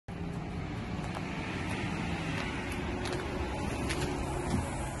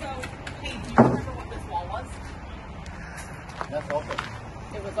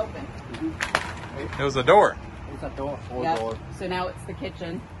It was a door. It's a door, full Yep. door. So now it's the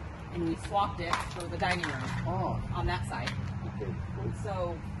kitchen, and we swapped it for the dining room Oh, on that side. okay. Good.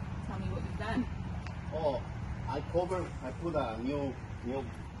 So tell me what you've done. Oh, I put a new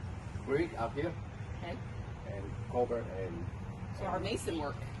brick up here Okay. and cover and So our mason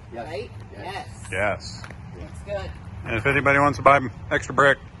work, Yes. right? Yes. Yes. Looks good. And if anybody wants to buy extra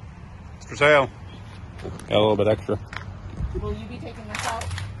brick, it's for sale. Got a little bit extra. Will you be taking this out?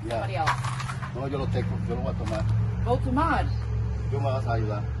 Yeah. Somebody else. No, yo lo tengo, yo lo voy a tomar. Go to Mod. Tú me vas a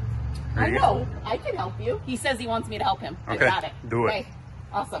ayudar. I know. I can help you. He says he wants me to help him. Okay, I got it. do it. Okay.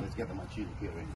 Awesome. Let's get the machine here.